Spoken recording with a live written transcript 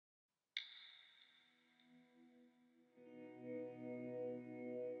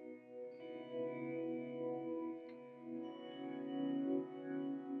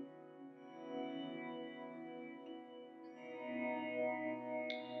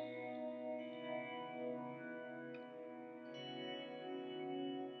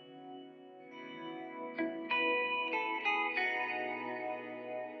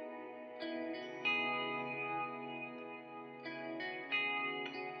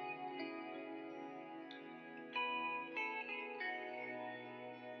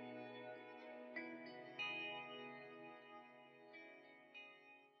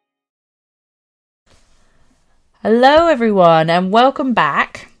Hello, everyone, and welcome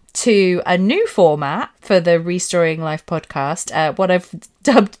back to a new format for the Restoring Life podcast, what I've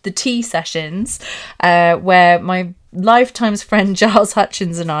dubbed the tea sessions, where my lifetime's friend Giles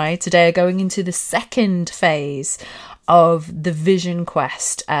Hutchins and I today are going into the second phase of the Vision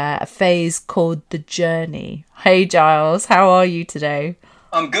Quest, a phase called The Journey. Hey, Giles, how are you today?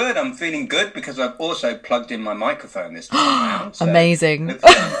 I'm good. I'm feeling good because I've also plugged in my microphone this time around. So Amazing.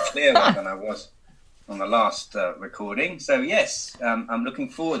 Hopefully I'm clearer than I was on the last recording. So yes, I'm looking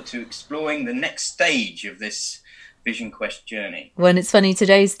forward to exploring the next stage of this Vision Quest journey. When it's funny,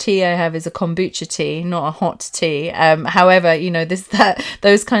 today's tea I have is a kombucha tea, not a hot tea. However,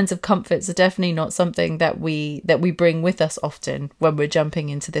 those kinds of comforts are definitely not something that we bring with us often when we're jumping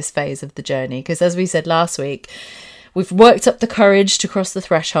into this phase of the journey. Because as we said last week, we've worked up the courage to cross the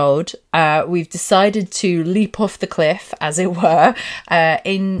threshold. We've decided to leap off the cliff, as it were,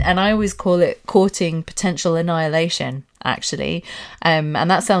 and I always call it courting potential annihilation, actually. And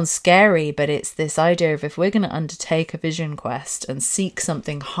that sounds scary, but it's this idea of if we're going to undertake a vision quest and seek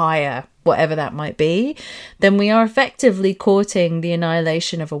something higher, whatever that might be, then we are effectively courting the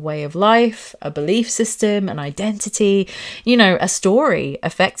annihilation of a way of life, a belief system, an identity, a story,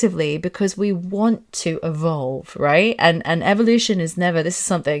 effectively, because we want to evolve, right? And evolution is never, this is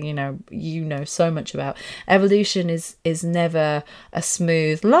something, you know so much about. Evolution is never a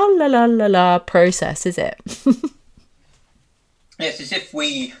smooth la la la la la process, is it? It's as if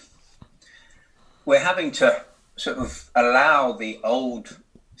we're having to sort of allow the old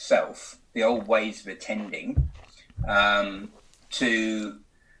self, the old ways of attending, to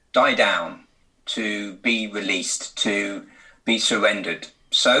die down, to be released, to be surrendered,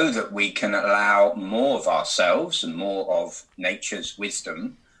 so that we can allow more of ourselves and more of nature's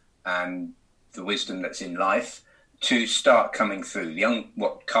wisdom and the wisdom that's in life to start coming through.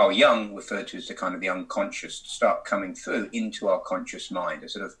 What Carl Jung referred to as the kind of the unconscious, to start coming through into our conscious mind, a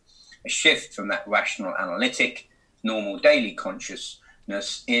sort of a shift from that rational, analytic, normal daily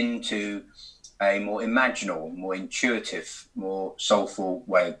consciousness into a more imaginal, more intuitive, more soulful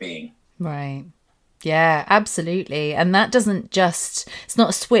way of being. Right. Yeah, absolutely. And that it's not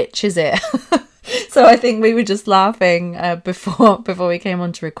a switch, is it? So I think we were just laughing before we came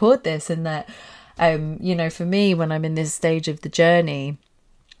on to record this, in that, for me, when I'm in this stage of the journey,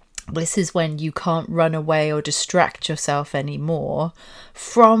 this is when you can't run away or distract yourself anymore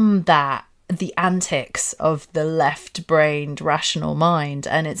from the antics of the left-brained rational mind.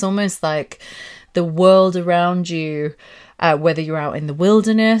 And it's almost like the world around you, whether you're out in the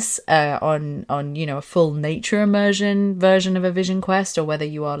wilderness, on a full nature immersion version of a vision quest, or whether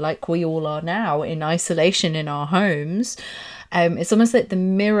you are like we all are now in isolation in our homes, it's almost like the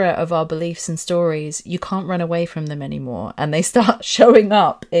mirror of our beliefs and stories. You can't run away from them anymore, and they start showing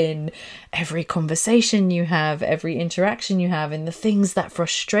up in every conversation you have, every interaction you have, in the things that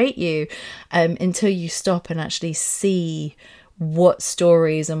frustrate you, until you stop and actually see what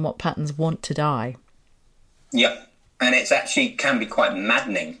stories and what patterns want to die. Yep. And it's actually can be quite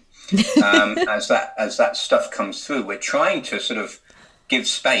maddening as that stuff comes through. We're trying to sort of give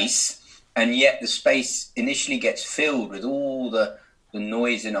space, and yet the space initially gets filled with all the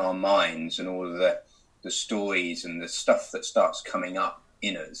noise in our minds and all of the stories and the stuff that starts coming up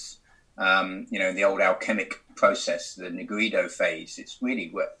in us. The old alchemic process, the Nigrido phase, it's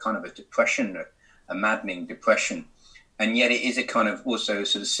really kind of a depression, a maddening depression. And yet it is a kind of also a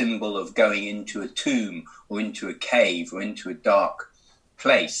sort of symbol of going into a tomb or into a cave or into a dark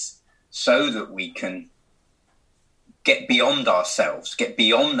place, so that we can get beyond ourselves, get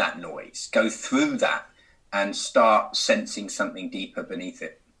beyond that noise, go through that and start sensing something deeper beneath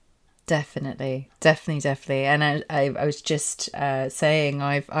it. Definitely. And I was just saying,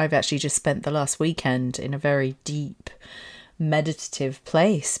 I've actually just spent the last weekend in a very deep meditative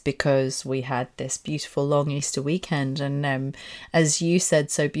place, because we had this beautiful long Easter weekend, and as you said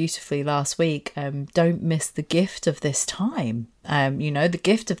so beautifully last week, don't miss the gift of this time, the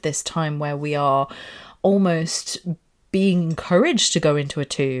gift of this time where we are almost being encouraged to go into a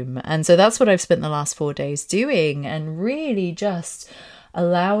tomb. And so that's what I've spent the last 4 days doing, and really just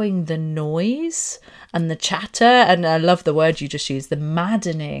allowing the noise and the chatter, and I love the word you just used, the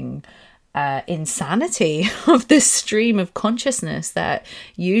maddening insanity of this stream of consciousness that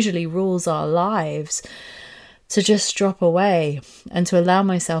usually rules our lives, to just drop away and to allow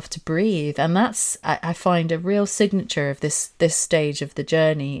myself to breathe. And that's, I find, a real signature of this stage of the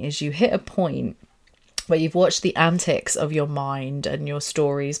journey, is you hit a point where you've watched the antics of your mind and your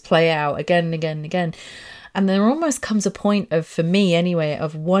stories play out again and again and again, and there almost comes a point of, for me anyway,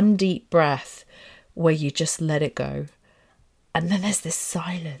 of one deep breath where you just let it go. And then there's this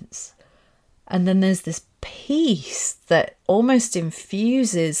silence. And then there's this peace that almost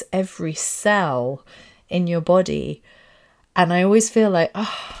infuses every cell in your body. And I always feel like,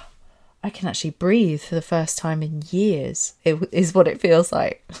 oh, I can actually breathe for the first time in years. It is what it feels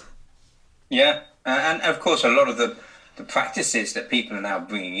like. Yeah. And of course, a lot of the practices that people are now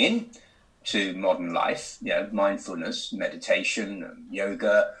bringing in to modern life, mindfulness, meditation,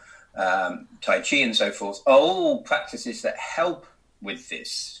 yoga, Tai Chi and so forth, are all practices that help with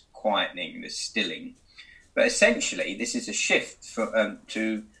this quietening, this stilling. But essentially, this is a shift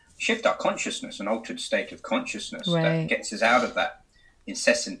to shift our consciousness, an altered state of consciousness that gets us out of that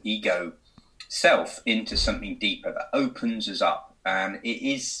incessant ego self into something deeper that opens us up. And it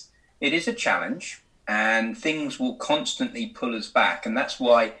is a challenge, and things will constantly pull us back. And that's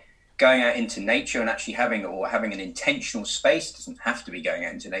why going out into nature and actually having an intentional space, doesn't have to be going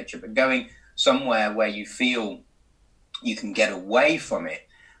out into nature, but going somewhere where you feel you can get away from it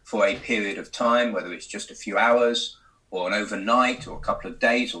for a period of time, whether it's just a few hours or an overnight or a couple of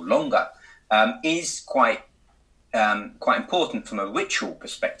days or longer, is quite important from a ritual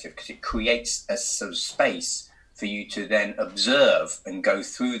perspective, because it creates a sort of space for you to then observe and go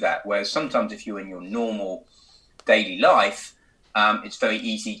through that. Whereas sometimes if you're in your normal daily life, it's very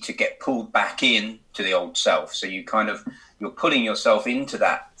easy to get pulled back in to the old self. So you're pulling yourself into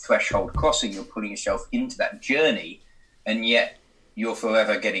that threshold crossing, you're pulling yourself into that journey, and yet you're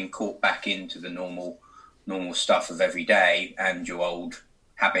forever getting caught back into the normal stuff of every day, and your old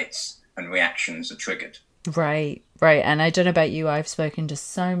habits and reactions are triggered. Right. And I don't know about you, I've spoken to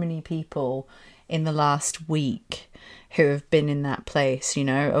so many people in the last week who have been in that place,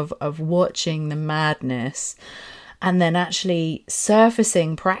 of watching the madness and then actually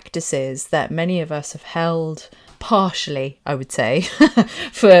surfacing practices that many of us have held partially, I would say,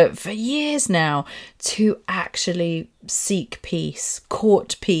 for years now, to actually seek peace,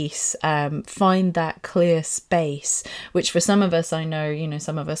 court peace, find that clear space, which for some of us, I know,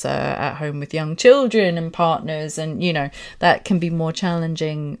 some of us are at home with young children and partners, and, that can be more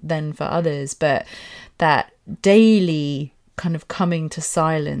challenging than for others. But that daily kind of coming to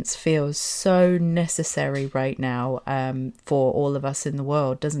silence feels so necessary right now, for all of us in the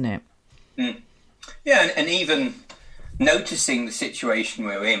world, doesn't it? Mm. Yeah, and even noticing the situation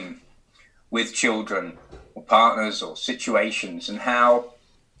we're in with children or partners or situations, and how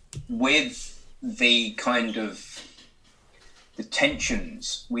with the kind of the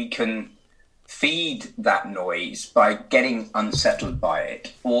tensions, we can feed that noise by getting unsettled by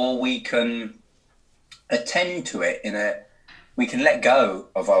it, or we can attend to it we can let go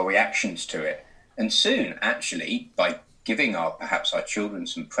of our reactions to it. And soon, actually, by giving perhaps our children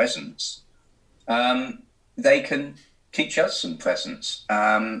some presence, they can teach us some presence.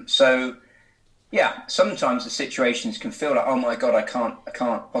 So yeah, sometimes the situations can feel like, oh my God, I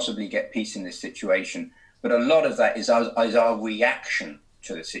can't possibly get peace in this situation. But a lot of that is our reaction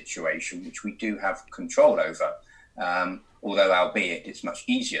to the situation, which we do have control over. Although, albeit, it's much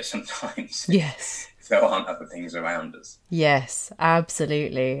easier sometimes. Yes. If there aren't other things around us. Yes,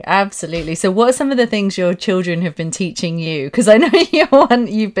 absolutely. So what are some of the things your children have been teaching you? Because I know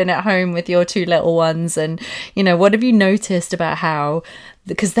you've been at home with your two little ones, and, what have you noticed about how,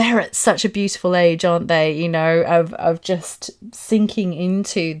 because they're at such a beautiful age, aren't they, of just sinking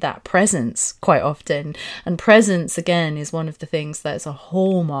into that presence quite often. And presence, again, is one of the things that's a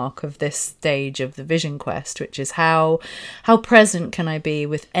hallmark of this stage of the Vision Quest, which is how present can I be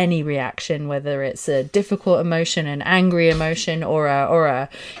with any reaction, whether it's a difficult emotion, an angry emotion, or a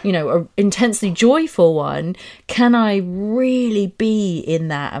intensely joyful one. Can I really be in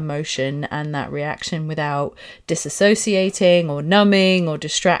that emotion and that reaction without disassociating or numbing or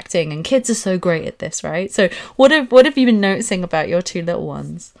distracting? And kids are so great at this, right? So what have you been noticing about your two little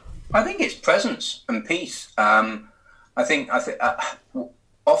ones? I think it's presence and peace. I think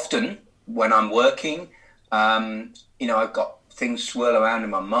often when I'm working, I've got things swirl around in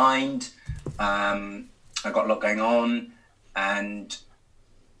my mind. I've got a lot going on, and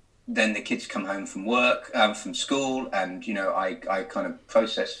then the kids come home from work, from school, and I kind of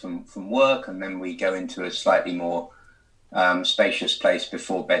process from work, and then we go into a slightly more spacious place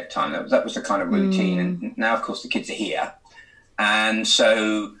before bedtime. That was the kind of routine. And now, of course, the kids are here, and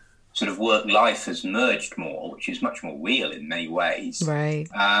so sort of work life has merged more, which is much more real in many ways. Right.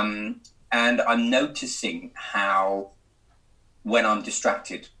 And I'm noticing how, when I'm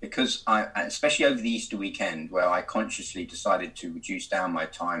distracted, because especially over the Easter weekend, where I consciously decided to reduce down my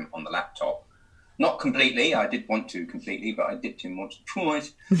time on the laptop, not completely, I did want to completely, but I dipped in once or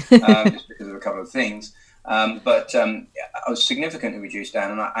twice, just because of a couple of things. But I was significantly reduced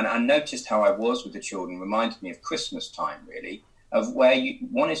down, and I noticed how I was with the children. Reminded me of Christmas time, really, of where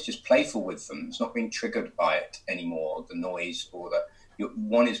one is just playful with them. It's not being triggered by it anymore, the noise, or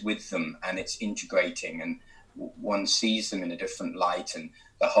one is with them and it's integrating, and one sees them in a different light, and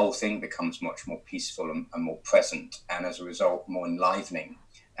the whole thing becomes much more peaceful and more present, and as a result more enlivening.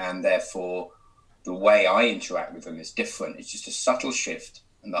 And therefore the way I interact with them is different. It's just a subtle shift,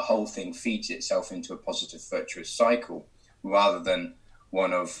 and the whole thing feeds itself into a positive, virtuous cycle, rather than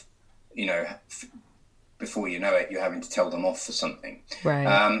one of, before you know it, you're having to tell them off for something.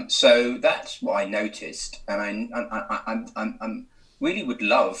 Right. So that's what I noticed, and I really would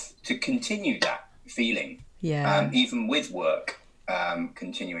love to continue that feeling, even with work,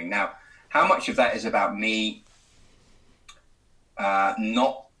 continuing. Now, how much of that is about me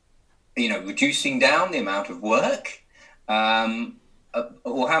not, reducing down the amount of work,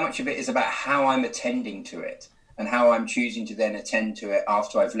 or how much of it is about how I'm attending to it, and how I'm choosing to then attend to it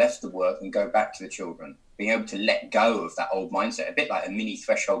after I've left the work and go back to the children, being able to let go of that old mindset, a bit like a mini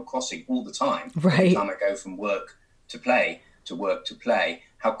threshold crossing all the time. Right. Every time I go from work to play, to work to play,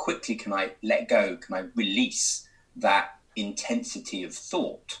 how quickly can I let go? Can I release that intensity of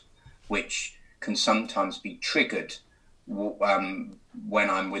thought, which can sometimes be triggered when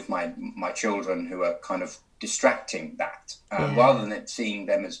I'm with my children, who are kind of distracting that, rather than seeing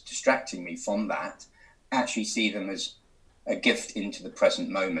them as distracting me from that, actually see them as a gift into the present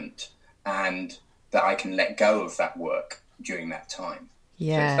moment, and that I can let go of that work during that time.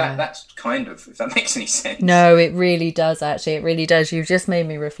 Yeah. So that's kind of, if that makes any sense. No, it really does, actually. It really does. You've just made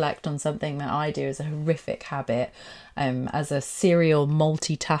me reflect on something that I do as a horrific habit, as a serial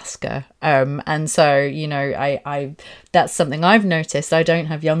multitasker. And so, I that's something I've noticed. I don't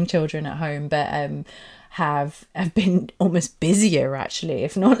have young children at home, but have been almost busier, actually,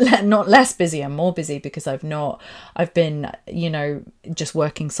 if not less busy, and more busy, because I've been just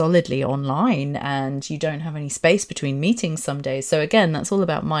working solidly online, and you don't have any space between meetings some days. So again, that's all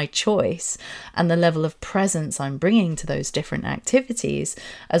about my choice and the level of presence I'm bringing to those different activities,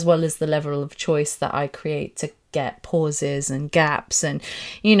 as well as the level of choice that I create to get pauses and gaps, and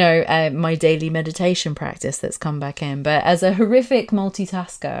my daily meditation practice that's come back in. But as a horrific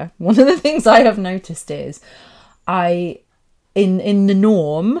multitasker, one of the things I have noticed is in the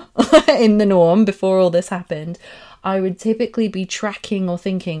norm before all this happened, I would typically be tracking or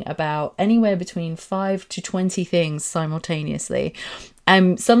thinking about anywhere between 5 to 20 things simultaneously.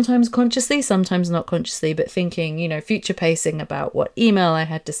 Sometimes consciously, sometimes not consciously, but thinking, future pacing about what email I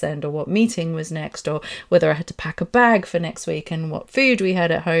had to send, or what meeting was next, or whether I had to pack a bag for next week, and what food we had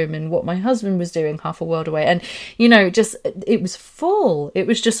at home, and what my husband was doing half a world away. And, it was full. It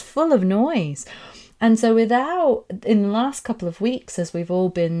was just full of noise. And so in the last couple of weeks, as we've all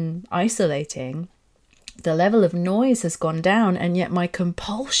been isolating, the level of noise has gone down, and yet my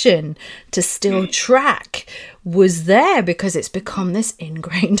compulsion to still track was there, because it's become this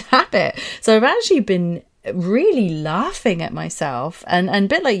ingrained habit. So I've actually been really laughing at myself, and a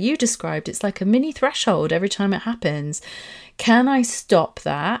bit like you described, it's like a mini threshold every time it happens. Can I stop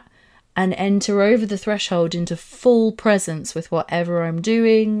that and enter over the threshold into full presence with whatever I'm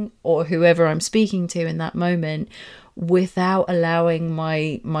doing or whoever I'm speaking to in that moment, without allowing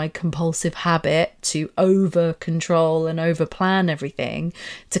my compulsive habit to over control and over plan everything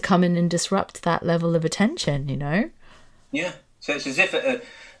to come in and disrupt that level of attention, Yeah. So it's as if at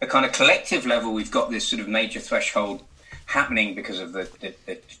a kind of collective level, we've got this sort of major threshold happening because of the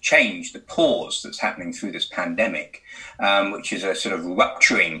change, the pause that's happening through this pandemic, which is a sort of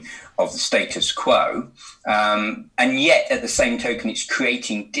rupturing of the status quo. And yet, at the same token, it's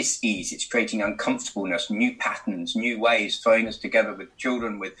creating dis-ease, it's creating uncomfortableness, new patterns, new ways, throwing us together with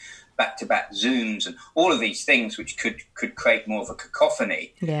children, with back-to-back Zooms, and all of these things which could create more of a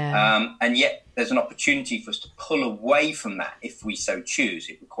cacophony. Yeah. And yet, there's an opportunity for us to pull away from that if we so choose.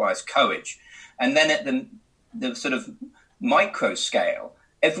 It requires courage. And then at the sort of micro scale,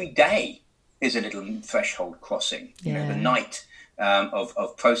 every day is a little threshold crossing. The night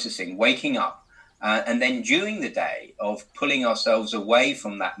of processing, waking up, and then during the day of pulling ourselves away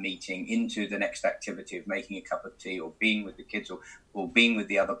from that meeting into the next activity of making a cup of tea, or being with the kids, or being with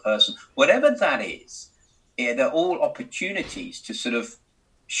the other person, whatever that is. They're all opportunities to sort of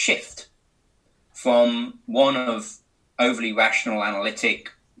shift from one of overly rational,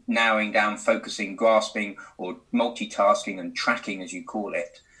 analytic, narrowing down, focusing, grasping, or multitasking and tracking, as you call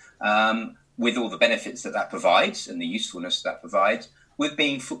it, with all the benefits that provides and the usefulness that provides, with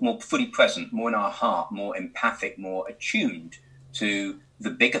being more fully present, more in our heart, more empathic, more attuned to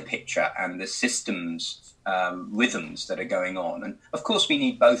the bigger picture and the systems, rhythms that are going on. And of course, we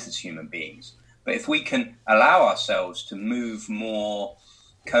need both as human beings. But if we can allow ourselves to move more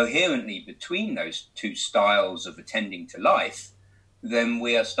coherently between those two styles of attending to life, then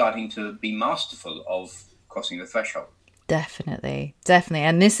we are starting to be masterful of crossing the threshold. Definitely, definitely.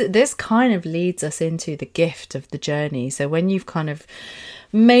 And this kind of leads us into the gift of the journey. So when you've kind of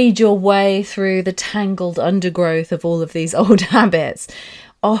made your way through the tangled undergrowth of all of these old habits,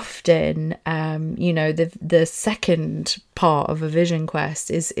 often, the second part of a vision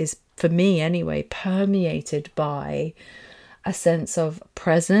quest is for me anyway, permeated by a sense of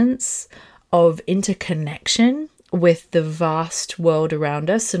presence, of interconnection with the vast world around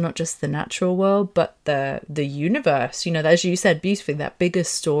us. So not just the natural world, but the universe, as you said beautifully, that bigger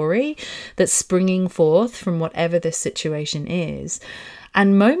story that's springing forth from whatever this situation is.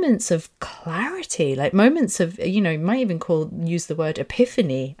 And moments of clarity, like moments of, you might even use the word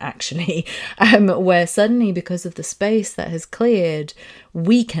epiphany, actually, where suddenly, because of the space that has cleared,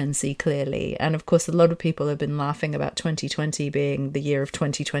 we can see clearly. And of course, a lot of people have been laughing about 2020 being the year of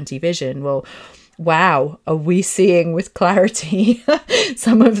 2020 vision. Well, wow, are we seeing with clarity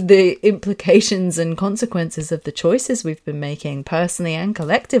some of the implications and consequences of the choices we've been making personally and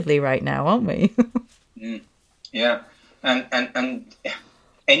collectively right now, aren't we? Yeah. And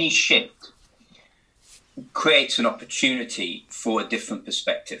any shift creates an opportunity for a different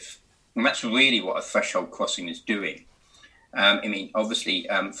perspective. And that's really what a threshold crossing is doing. Obviously,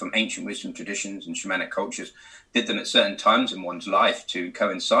 from ancient wisdom traditions and shamanic cultures, did them at certain times in one's life to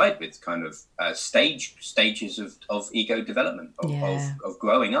coincide with kind of stages of ego development, of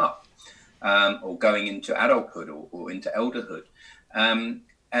growing up, or going into adulthood or into elderhood. And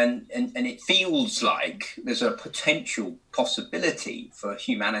it feels like there's a potential possibility for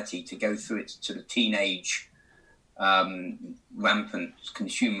humanity to go through its sort of teenage, rampant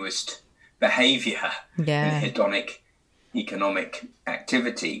consumerist behavior, and hedonic economic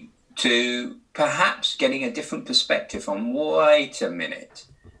activity, to perhaps getting a different perspective on, wait a minute,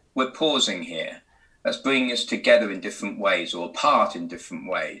 we're pausing here. That's bringing us together in different ways, or apart in different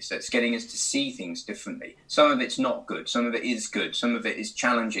ways. That's getting us to see things differently. Some of it's not good. Some of it is good. Some of it is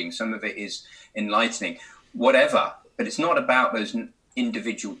challenging. Some of it is enlightening, whatever. But it's not about those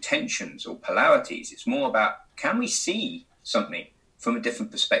individual tensions or polarities. It's more about, can we see something from a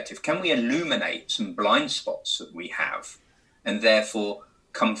different perspective? Can we illuminate some blind spots that we have, and therefore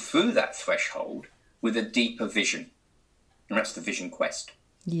come through that threshold with a deeper vision? And that's the vision quest.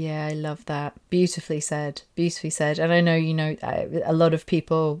 Yeah, I love that. Beautifully said. Beautifully said. And I know, a lot of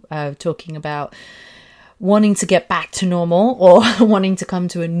people talking about wanting to get back to normal, or wanting to come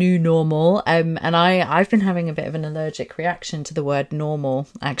to a new normal. And I've been having a bit of an allergic reaction to the word normal,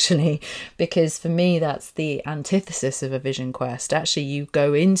 actually, because for me, that's the antithesis of a vision quest. Actually, you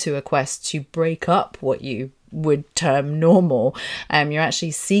go into a quest to break up what you would term normal. You're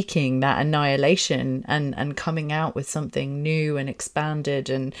actually seeking that annihilation and coming out with something new and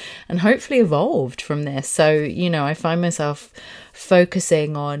expanded and hopefully evolved from this. So, I find myself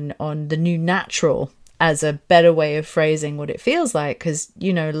focusing on the new natural as a better way of phrasing what it feels like, because,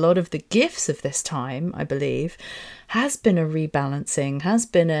 a lot of the gifts of this time, I believe, has been a rebalancing, has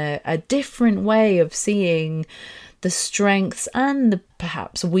been a different way of seeing the strengths and the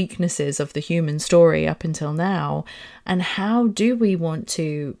perhaps weaknesses of the human story up until now, and how do we want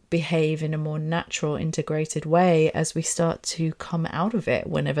to behave in a more natural, integrated way as we start to come out of it,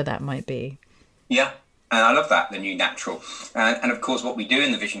 whenever that might be. Yeah, and I love that, the new natural. And of course, what we do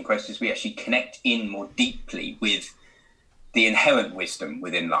in the Vision Quest is we actually connect in more deeply with the inherent wisdom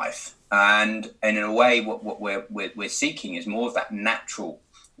within life. And in a way, what we're seeking is more of that natural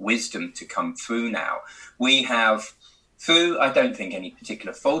wisdom to come through now. We have, through, I don't think any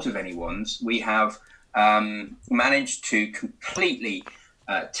particular fault of anyone's, we have managed to completely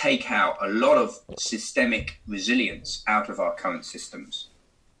take out a lot of systemic resilience out of our current systems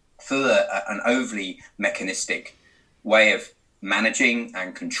through an overly mechanistic way of managing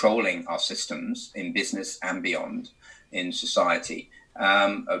and controlling our systems in business and beyond in society.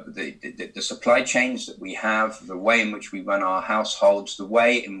 The supply chains that we have, the way in which we run our households, the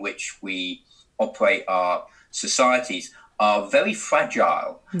way in which we operate our societies are very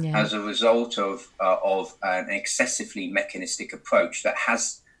fragile as a result of an excessively mechanistic approach that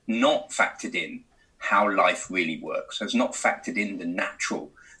has not factored in how life really works, has not factored in the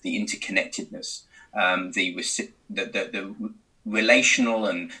natural, the interconnectedness, the relational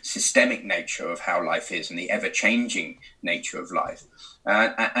and systemic nature of how life is, and the ever-changing nature of life.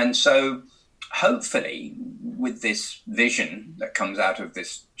 And so hopefully with this vision that comes out of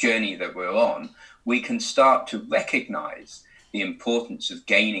this journey that we're on, we can start to recognize the importance of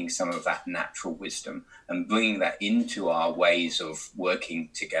gaining some of that natural wisdom and bringing that into our ways of working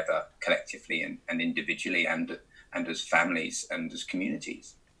together collectively and individually and as families and as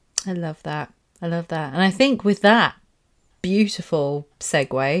communities. I love that. I love that. And I think with that, beautiful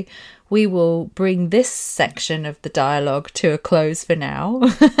segue, we will bring this section of the dialogue to a close for now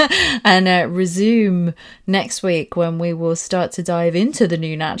and resume next week, when we will start to dive into the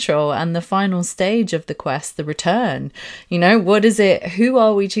new natural and the final stage of the quest, the return. You know, what is it? Who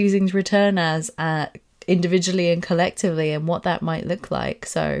are we choosing to return as individually and collectively, and what that might look like?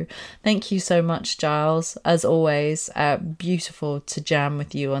 So thank you so much, Giles. As always, beautiful to jam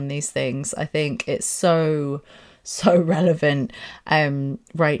with you on these things. I think it's so relevant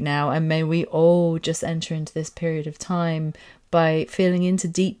right now, and may we all just enter into this period of time by feeling into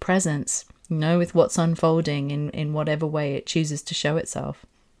deep presence, you know, with what's unfolding in whatever way it chooses to show itself.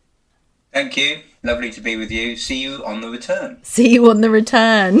 Thank you. Lovely to be with you. See you on the return. See you on the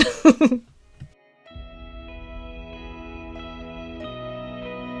return.